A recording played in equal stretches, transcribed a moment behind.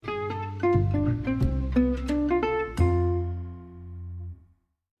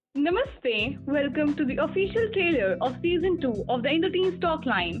Namaste. Welcome to the official trailer of Season 2 of the Indo-Teens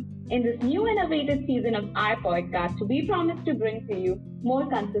Talkline. In this new innovative season of our podcast, we promise to bring to you more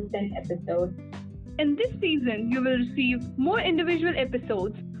consistent episodes. In this season, you will receive more individual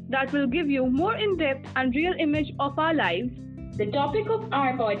episodes that will give you more in-depth and real image of our lives. The topic of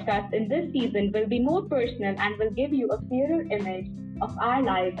our podcast in this season will be more personal and will give you a clearer image of our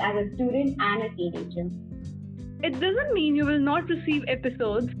lives as a student and a teenager. It doesn't mean you will not receive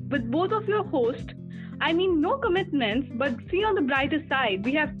episodes with both of your hosts. I mean, no commitments, but see on the brighter side,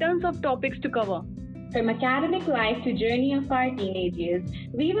 we have tons of topics to cover. From academic life to journey of our teenage years,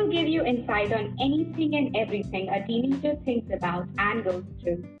 we will give you insight on anything and everything a teenager thinks about and goes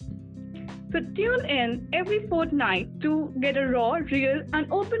through. So tune in every fortnight to get a raw, real,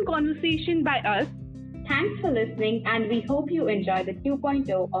 and open conversation by us. Thanks for listening, and we hope you enjoy the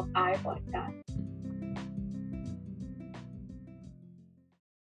 2.0 of our podcast.